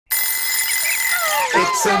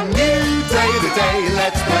It's a new day today.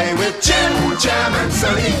 Let's play with Jim, Jam and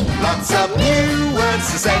Sunny. Lots of new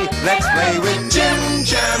words to say. Let's play with Jim,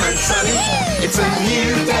 Jam and Sunny. It's a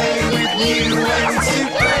new day with new ways to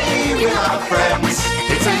play with our friends.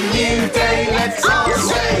 It's a new day, let's all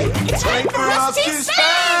say. It's great for us to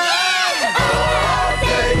spend our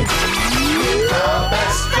day with our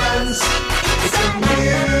best friends. It's a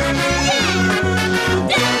new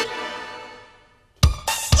day.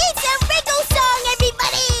 It's a wriggle song,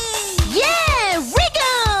 everybody! Yeah,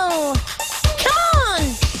 wriggle! Come on!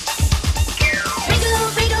 Wriggle,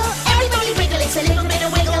 wriggle, everybody wriggle. It's a little bit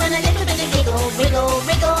of wiggle and a little bit of giggle. Wriggle,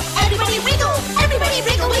 wriggle, everybody wriggle. Everybody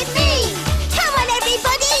wriggle with me. Come on,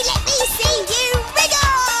 everybody, let me see you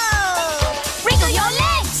wriggle! Wriggle your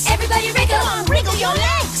legs! Everybody wriggle! Wriggle your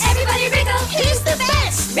legs! Everybody wriggle! Who's the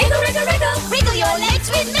best? Wriggle, wriggle, wriggle! Wriggle your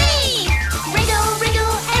legs with me! Wriggle,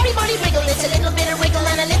 wriggle, everybody wriggle. It's a little bit of wriggle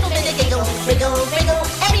and a little bit of giggle. Wriggle, wriggle,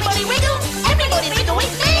 everybody wriggle. Everybody wriggle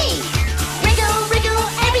with me. Wriggle, wriggle,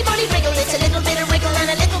 everybody wriggle. It's a little bit of wriggle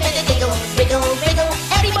and a little bit of giggle. Wriggle, wriggle,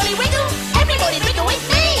 everybody wriggle. Everybody wriggle with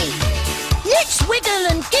me. Let's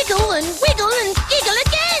wiggle and giggle and wiggle and giggle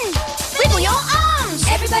again. Wiggle your arms.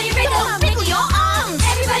 Everybody wriggle. Wriggle your arms.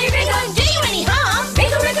 Everybody wriggle. Won't do you any harm.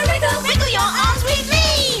 Wriggle, wriggle, wriggle. Wiggle your arms with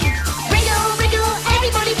me. Wriggle, wriggle,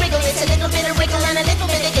 everybody wriggle. It's a little bit of wriggle and a little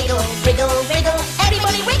bit of giggle. Wriggle, wriggle,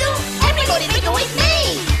 everybody wriggle. Everybody wriggle with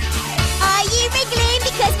me. Are you wriggling?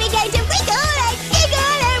 Because we're going to wiggle and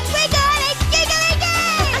giggle and wiggle and giggle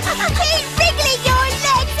again. Keep wriggling your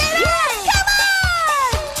legs around. Come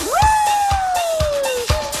on! Woo!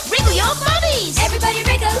 Wriggle your bodies. Everybody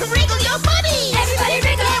wriggle. Wriggle your bodies. Everybody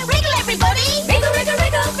wriggle. Yeah, wriggle everybody. Wriggle, wriggle,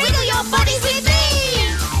 wriggle. Wriggle your bodies with me.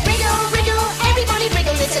 Wriggle, wriggle, everybody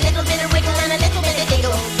wriggle. It's a little bit of wriggle and a little bit of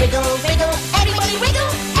giggle. Wriggle, wriggle, everybody wriggle.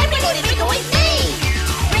 Everybody wriggle with me.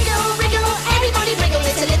 Wriggle, wriggle, everybody wriggle.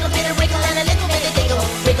 It's a little bit of wriggle and a little bit of giggle.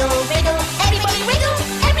 Wriggle, wriggle, everybody wriggle.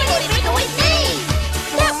 Everybody wriggle with me.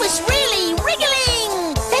 That was really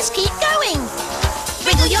wriggling. Let's keep going.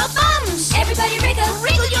 Wriggle your bums. Everybody wriggle.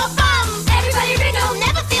 Wriggle your bums. Everybody wriggle.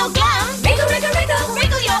 Never feel glum. Wriggle, wriggle, wriggle.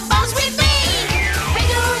 Wriggle your bums with me.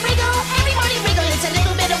 Wriggle, wriggle, everybody wriggle. It's a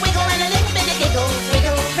little bit of wiggle and a little bit of giggle.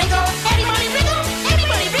 Wriggle, wriggle, everybody wriggle.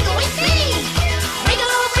 Everybody wriggle with me.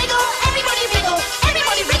 Wriggle, wriggle, everybody wriggle.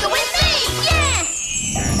 Everybody wriggle with me. Yeah.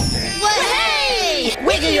 Well, hey!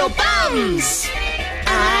 Wiggle your bums.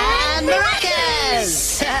 And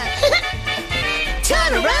maracas.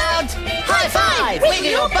 Turn around. High five.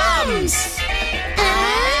 Wiggle your bums.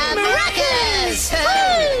 And maracas.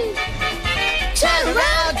 Woo! Turn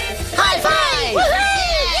around. High five. Woohoo!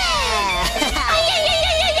 Yeah!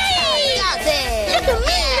 Look at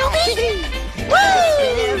me, Nobby. Woo!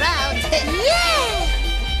 Spin around. Yeah!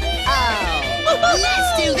 Oh, let's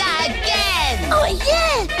do that again. Oh,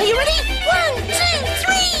 yeah. Are you ready? 1, 2,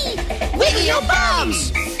 3. Wiggle your bums.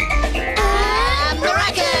 And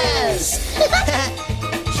maracas.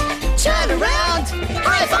 Turn around.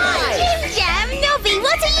 High five. Jim Jam, Nobby,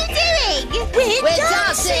 what are you doing? We're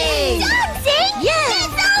dancing. Dancing? Yeah.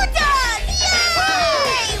 Let's all dance.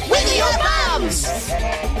 Yay! Wiggle your bums.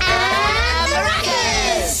 And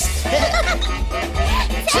maracas.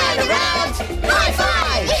 Turn around. High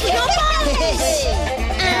five. Wiggle your bums.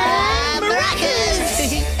 And maracas.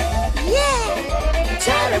 Yeah.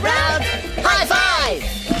 Turn around. High five.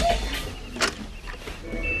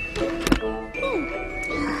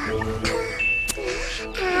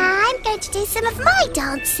 I'm going to do some of my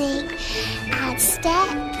dancing. And step,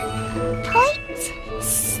 point,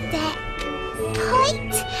 step,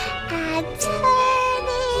 point, and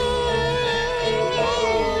turning,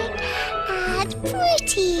 and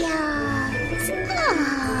pretty arms.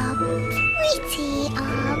 Ah, pretty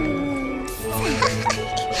arms.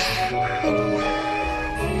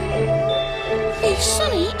 Hey,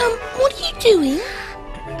 Sonny, what are you doing?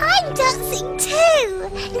 I'm dancing too.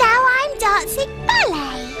 Now I'm dancing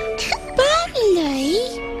ballet.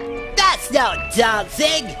 Ballet? That's not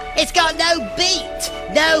dancing. It's got no beat.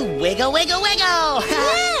 No wiggle, wiggle, wiggle.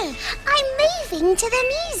 Yeah, I'm moving to the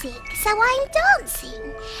music, so I'm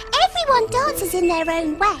dancing. Everyone dances in their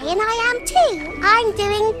own way, and I am too. I'm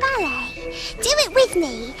doing ballet. Do it with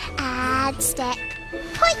me. And step,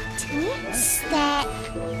 point, step,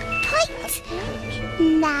 point.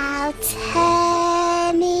 Now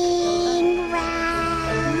turning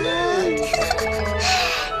round.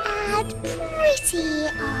 And pretty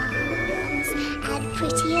arms. And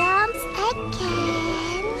pretty arms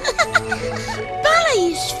again. Ballet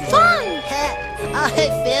is fun. I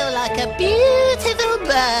feel like a beautiful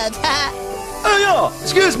bird. Oh, yeah.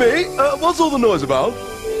 Excuse me. What's all the noise about?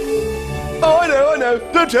 Oh, I know.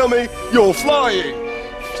 Don't tell me. You're flying.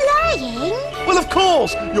 Flying? Well, of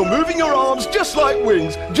course. You're moving your arms just like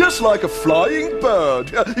wings, just like a flying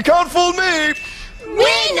bird. You can't fool me.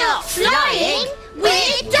 We're not flying,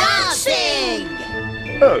 we're dancing!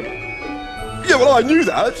 Oh. Yeah, well, I knew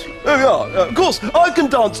that. Oh, yeah. Of course, I can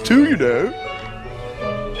dance too, you know.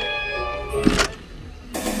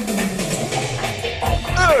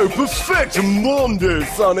 Oh, perfect Monday,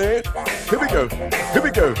 Sonny. Here we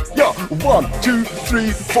go. Yeah, 1, 2,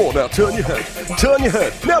 3, 4. Now turn your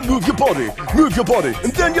head. Now move your body,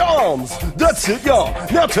 and then your arms. That's it, yeah.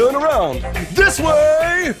 Now turn around. This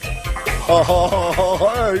way.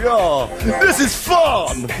 Yeah. This is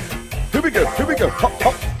fun. Here we go.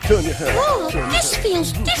 Hop. Turn your head. Oh, this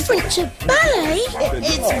feels different to ballet.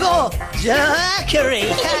 It's more jerkery.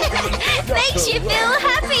 Makes you feel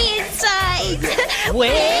happy inside.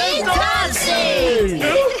 We're dancing.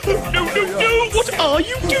 No, what are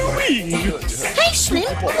you doing? Hey,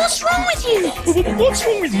 Slim, what's wrong with you? What's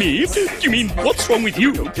wrong with me? You mean, what's wrong with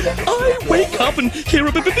you? I wake up and hear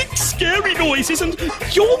a big scary noises and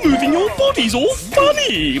you're moving your bodies all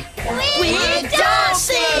funny. We're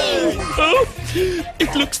dancing! Oh,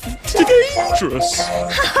 it looks dangerous.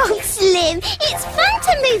 Oh, Slim, it's fun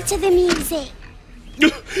to move to the music.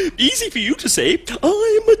 Easy for you to say.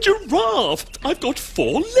 I'm a giraffe. I've got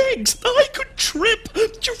 4 legs. I could trip.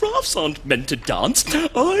 Giraffes aren't meant to dance.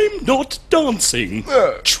 I'm not dancing.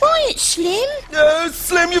 Try it, Slim.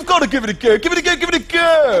 Slim, you've got to give it a go. Give it a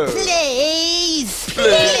go. Please.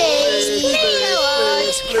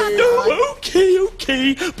 No,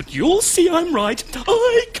 okay. But you'll see I'm right.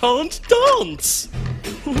 I can't dance.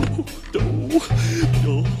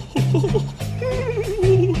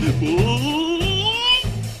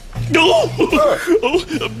 Oh,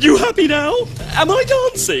 you happy now? Am I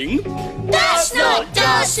dancing? That's not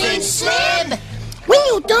dancing, Slim. When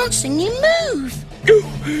you're dancing, you move.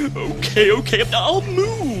 Okay, I'll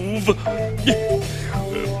move.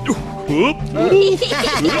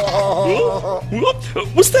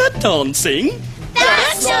 Was that dancing?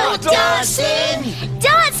 That's not dancing.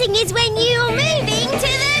 Dancing is when you're moving to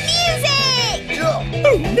the music.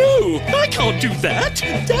 Oh no, I can't do that.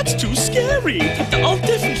 That's too scary. I'll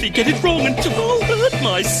definitely get it wrong and I'll hurt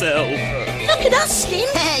myself. Look at us, Slim.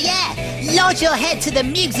 Yeah, nod your head to the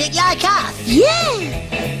music like us. Yeah.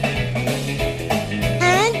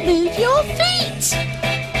 And move your feet.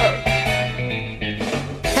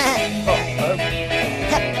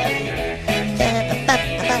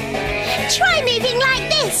 Try moving like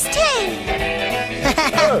this, too.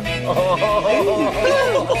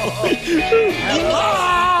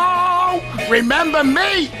 Hello! Remember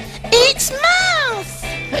me? It's Mouse.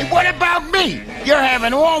 Hey, what about me? You're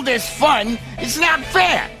having all this fun. It's not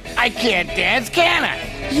fair. I can't dance, can I?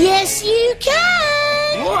 Yes, you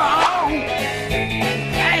can. Whoa!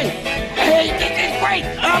 Hey, this is great.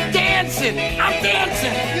 I'm dancing. Yeah.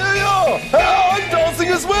 I'm dancing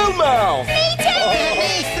as well, Mal. Me too.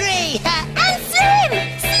 Me 3. And Slim.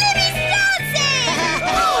 Slim is dancing.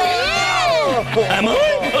 Oh, yeah. Am I?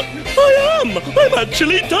 I am. I'm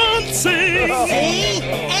actually dancing. See?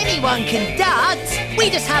 Anyone can dance. We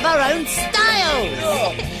just have our own styles.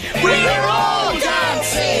 We're all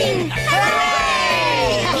dancing. Hooray!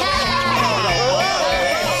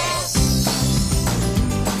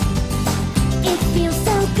 It feels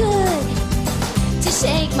so good to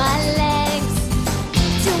shake my legs,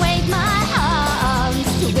 to wave my arms,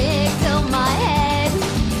 to wiggle my head,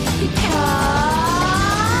 because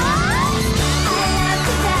I love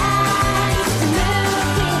to dance, to move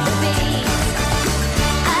with the beat.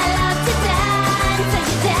 I love to dance, and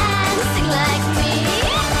you're dancing like me.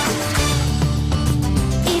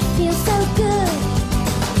 It feels so good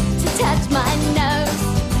to touch my nose,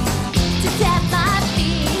 to tap my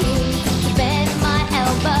feet, to bend my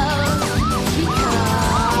elbows, because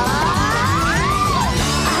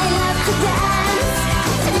I love to dance,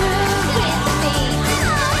 to move with the beat.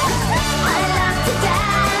 I love to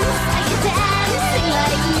dance, are you dancing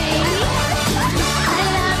like me? I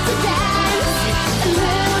love to dance, to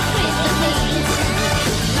move with the beat.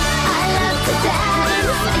 I love to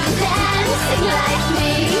dance, are you dancing like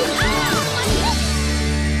me?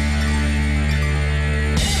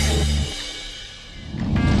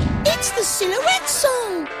 It's the Silhouette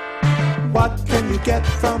song. What can you get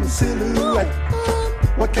from a silhouette?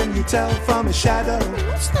 What can you tell from a shadow?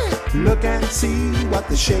 What's that? Look and see what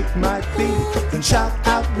the shape might be. Then shout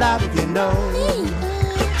out loud if you know.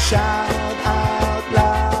 Shout out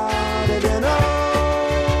loud if you know.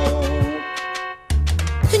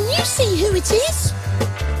 Can you see who it is?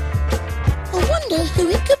 I wonder who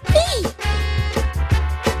it could be.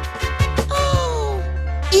 Oh,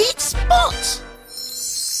 it's Spot.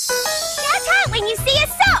 out when you see a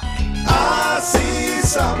sock? I see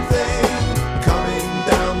something coming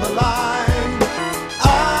down the line.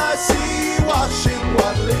 I see washing,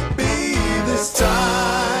 what'll it be this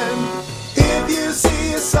time? If you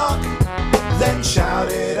see a sock, then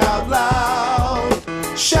shout it out loud.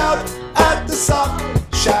 Shout at the sock,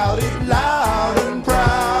 shout it loud and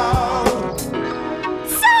proud.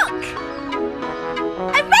 Sock!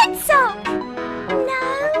 A red sock! No.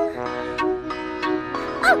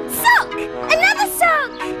 Oh, sock! Another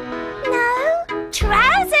sock! No.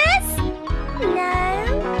 Trousers? No.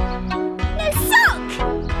 No, sock!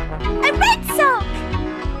 A red sock!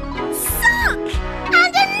 Sock!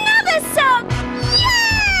 And another sock!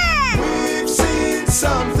 Yeah! We've seen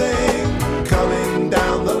something coming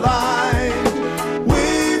down the line.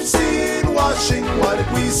 We've seen washing, what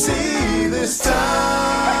did we see this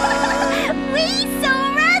time? We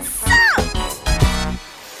saw a sock!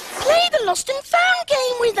 Play the Lost and Found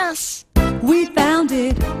game with us. We found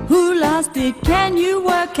it. Who lost it? Can you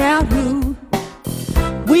work out who?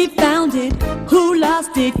 We found it. Who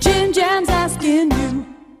lost it? Jim Jam's asking you.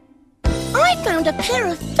 I found a pair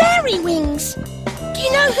of fairy wings. Do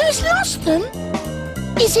you know who's lost them?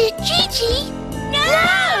 Is it Gigi?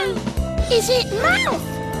 No! Is it Mouth?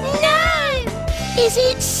 No! Is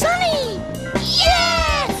it Sunny?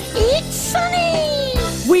 Yeah! It's Sunny!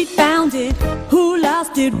 We found it. Who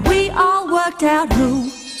lost it? We all worked out who.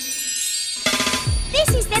 This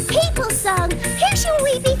is the people song. Who shall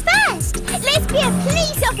we be first? Let's be a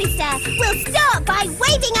police officer. We'll start by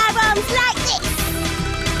waving our arms like this.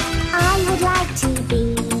 I would like to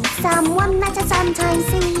be someone that I sometimes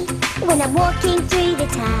see when I'm walking through the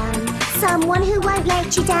town. Someone who won't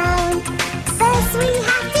let you down. First we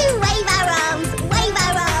have to wave our arms, wave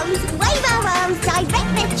our arms, wave our arms.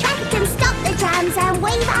 Direct the traffic and stop the jams and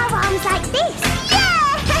wave our arms like this.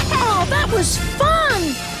 Yeah! Oh, that was fun!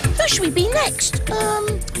 Who should we be next?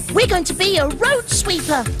 We're going to be a road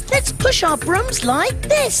sweeper. Let's push our brooms like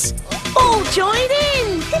this. All join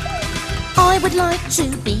in! I would like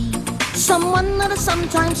to be someone that I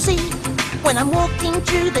sometimes see when I'm walking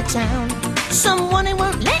through the town. Someone who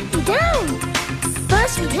won't let you down.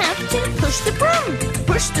 First we have to push the broom.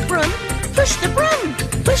 Push the broom, push the broom,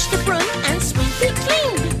 push the broom and sweep it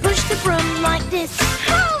clean. Push the broom like this.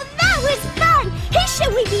 Oh, that was fun! Who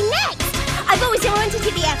shall we be next? I've always wanted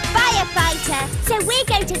to be a firefighter, so we're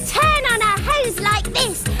going to turn on our hose like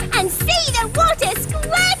this and see the water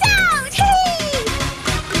squirt out! Hey!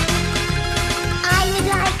 I would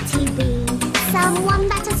like to be someone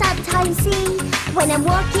that I sometimes see when I'm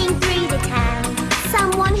walking through the town.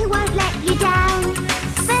 Someone who won't let you down.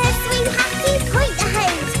 First we have to point the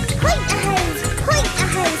hose, point the hose, point the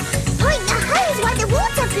hose, point the hose while the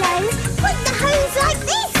water flows. Point the hose like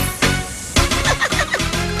this.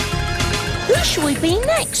 Who shall we be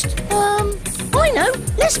next? I know.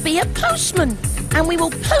 Let's be a postman. And we will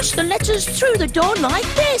post the letters through the door like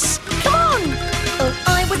this. Come on. Oh,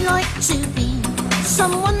 I would like to be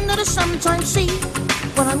someone that I sometimes see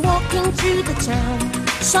when I'm walking through the town.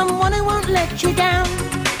 Someone who won't let you down.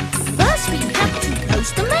 First we have to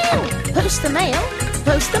post the mail. Post the mail.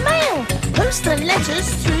 Post the mail. Post the letters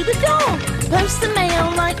through the door. Post the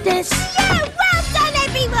mail like this. Yeah, well done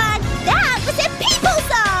everyone. That was a people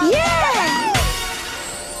song. Yeah.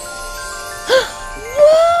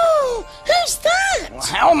 Whoa! Who's that? Well,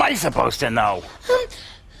 how am I supposed to know?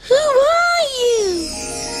 Who are you?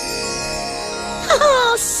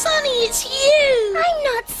 Oh, Sunny, it's you! I'm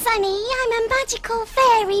not Sunny. I'm a magical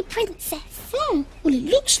fairy princess. Well, it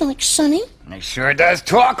looks like Sunny. It sure does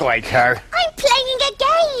talk like her. I'm playing a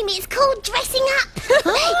game. It's called dressing up.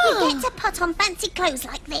 You get to put on fancy clothes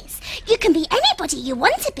like this. You can be anybody you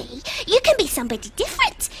want to be. You can be somebody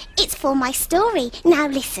different. It's for my story. Now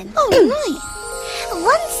listen. Oh, right.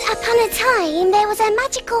 Once upon a time, there was a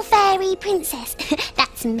magical fairy princess.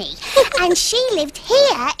 That's me. And she lived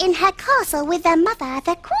here in her castle with her mother,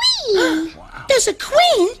 the queen. There's a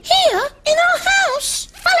queen here in our house.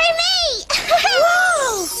 Follow me.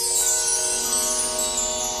 Whoa!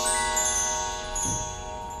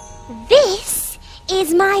 This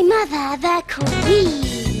is my mother, the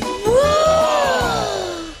queen.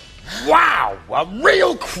 Whoa! Wow, a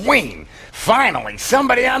real queen. Finally,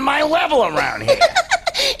 somebody on my level around here.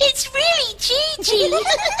 It's really Gigi.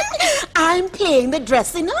 I'm playing the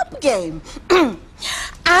dressing up game.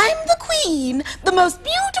 I'm the queen, the most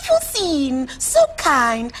beautiful scene, so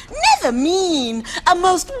kind, never mean, a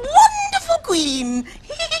most wonderful queen.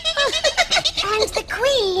 And the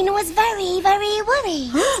queen was very, very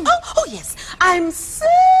worried. Oh, yes, I'm so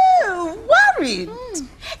worried.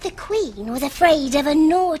 The queen was afraid of a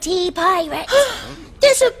naughty pirate.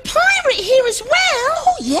 There's a pirate here as well.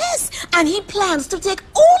 Oh, yes, and he plans to take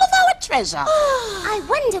all of our treasure. I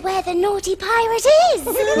wonder where the naughty pirate is.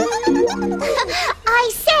 I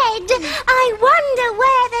said, I wonder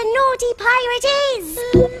where the naughty pirate is.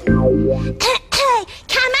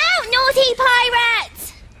 Come out, naughty pirate!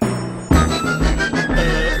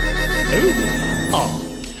 Oh,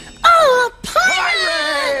 a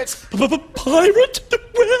pirate! Pirate?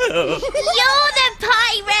 Where? You're the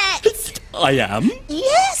pirate! I am?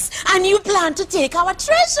 Yes, and you plan to take our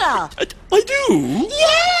treasure. I do?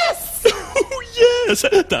 Yes! Oh, yes,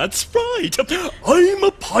 that's right. I'm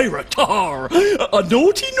a pirate. Har. A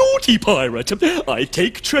naughty, naughty pirate. I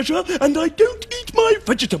take treasure and I don't eat my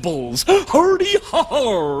vegetables. Hardy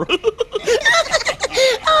har.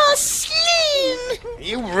 Oh, Slim!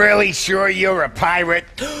 You really sure you're a pirate?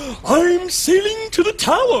 I'm sailing to the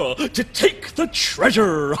tower to take the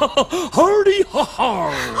treasure. Hardy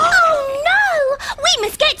har. Oh no! We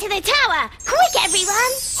must get to the tower! Quick,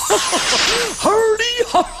 everyone! Hardy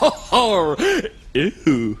ha ha har.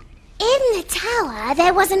 Ew. In the tower,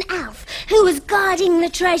 there was an elf who was guarding the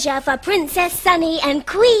treasure for Princess Sunny and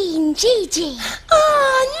Queen Gigi.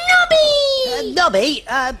 Oh, Nobby! Nobby?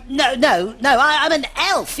 No, I'm an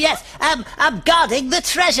elf, yes. I'm guarding the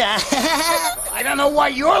treasure. I don't know why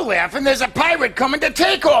you're laughing. There's a pirate coming to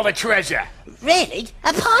take all the treasure. Really?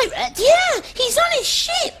 A pirate? Yeah, he's on his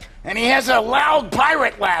ship. And he has a loud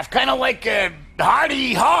pirate laugh, kind of like a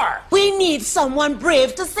hardy har. We need someone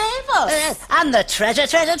brave to save us. And the treasure.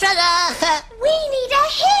 We need a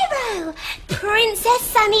hero! Princess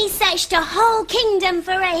Sunny searched a whole kingdom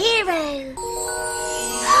for a hero.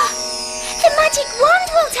 The magic wand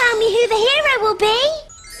will tell me who the hero will be.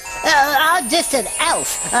 I'm just an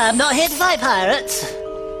elf. I'm not here to fight pirates.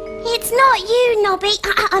 It's not you, Nobby.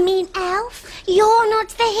 I mean, elf. You're not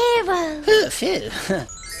the hero. Oh, phew.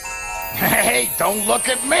 Hey, don't look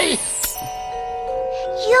at me.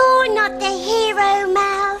 You're not the hero,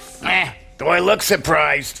 Mouth. Do I look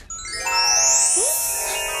surprised?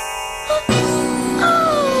 Oh,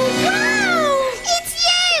 wow! It's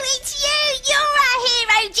you! You're our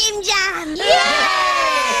hero, Jim Jam! Yay!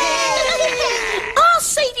 I'll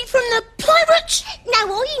save you from the pirates.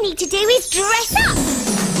 Now all you need to do is dress up.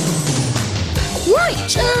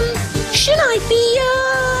 Right, should I be,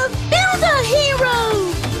 Builder Hero?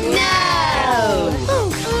 No! Oh,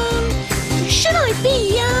 should I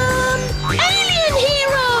be, Alien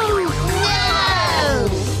Hero?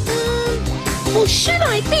 No! Or should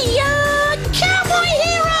I be, Cowboy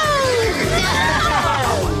Hero? No!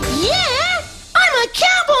 Yeah, I'm a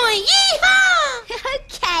cowboy, yeehaw!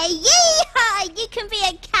 Okay, yeehaw! You can be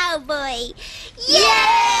a cowboy. Yay!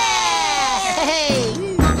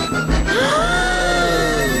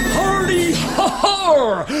 Hardy ha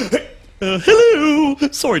har. Hello!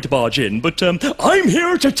 Sorry to barge in, but I'm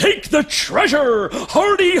here to take the treasure!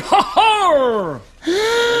 Hardy ha har!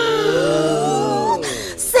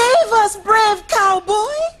 Save us, brave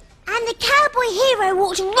cowboy. And the cowboy hero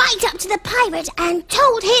walked right up to the pirate and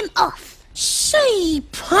told him off. Say,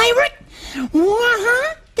 pirate,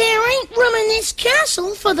 there ain't room in this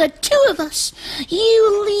castle for the two of us.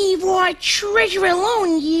 You leave our treasure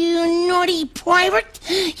alone, you naughty pirate.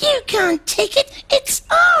 You can't take it. It's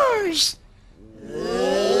ours.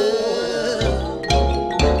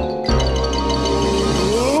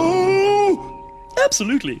 Oh,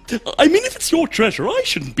 absolutely. I mean, if it's your treasure, I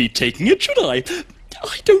shouldn't be taking it, should I?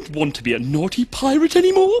 I don't want to be a naughty pirate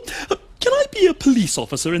anymore. Can I be a police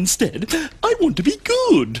officer instead? I want to be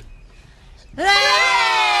good.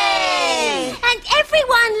 Hooray! And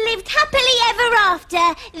everyone lived happily ever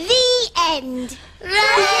after. The end.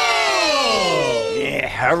 Hooray! Yeah,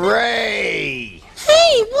 hooray!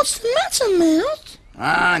 Hey, what's the matter, Mouse?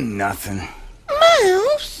 Nothing.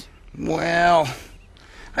 Mouse? Well,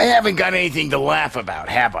 I haven't got anything to laugh about,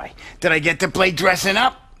 have I? Did I get to play dressing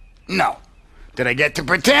up? No. Did I get to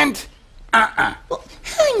pretend? Hang on.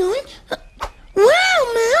 Wow,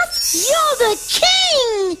 Mouse, you're the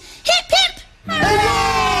king! Hip, hip!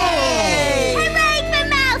 Hooray! Hooray for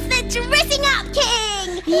Mouse, the dressing up king!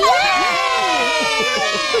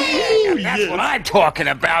 Yeah, that's what I'm talking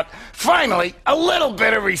about. Finally, a little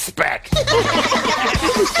bit of respect. Hooray!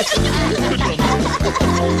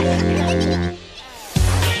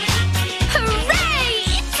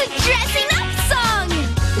 It's a dressing up song!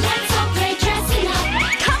 Let's all play dressing up.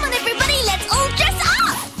 Come on, everybody, let's all dress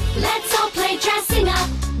up! Let's all play dressing up.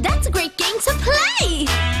 That's a great game to play!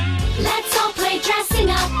 Let's all play dressing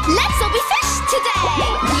up. Let's all be fish today!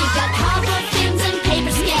 We've got cardboard fins and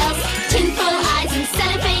paper scales, tinfoil eyes and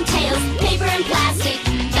cellophane tails, paper and plastic.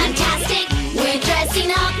 Fantastic! We're dressing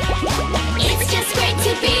up. It's just great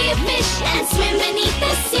to be a fish and swim beneath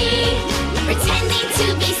the sea.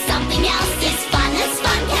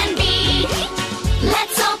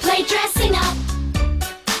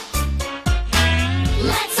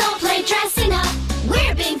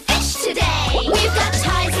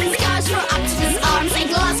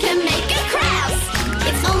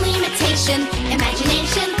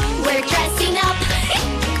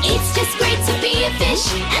 a fish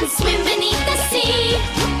and swim beneath the sea.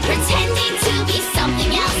 Pretending to be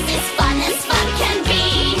something else is fun as fun can be.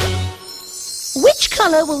 Which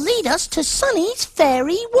colour will lead us to Sunny's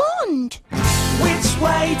fairy wand? Which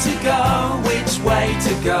way to go? Which way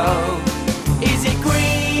to go? Is it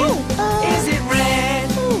green? Is it red?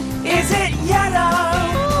 Is it yellow?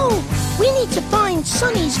 Oh, we need to find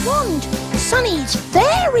Sunny's wand. Sunny's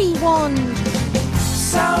fairy wand.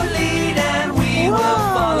 So lead and we will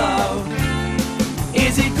follow.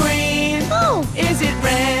 Is it green? Is it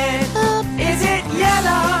red? Is it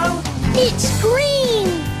yellow? It's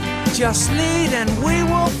green. Just lead and we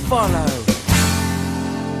will follow.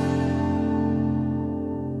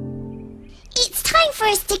 It's time for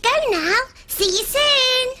us to go now. See you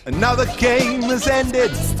soon. And now the game has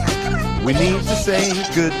ended. We need to say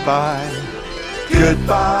goodbye.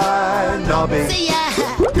 Goodbye, Nobby. See ya.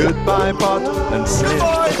 Goodbye, Bot and Slip.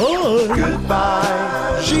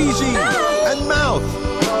 Goodbye, Gigi and Mouth.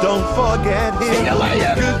 Don't forget him.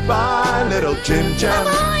 Goodbye, little Jim Jam.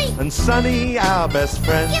 Bye-bye. And Sunny, our best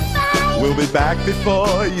friend. Goodbye. We'll be back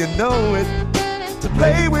before you know it to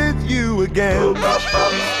play with you again. But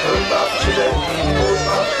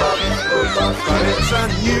it's a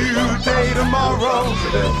new day tomorrow, a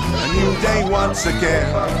new day once again,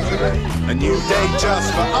 a new day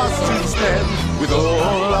just for us to spend with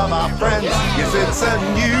all of our friends. Yes, it's a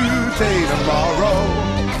new day tomorrow,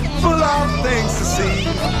 full of things to see,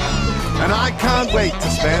 and I can't wait to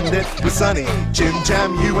spend it with Sunny, Jim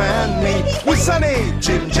Jam, you and me. With Sunny,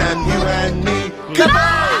 Jim Jam, you and me.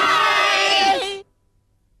 Goodbye!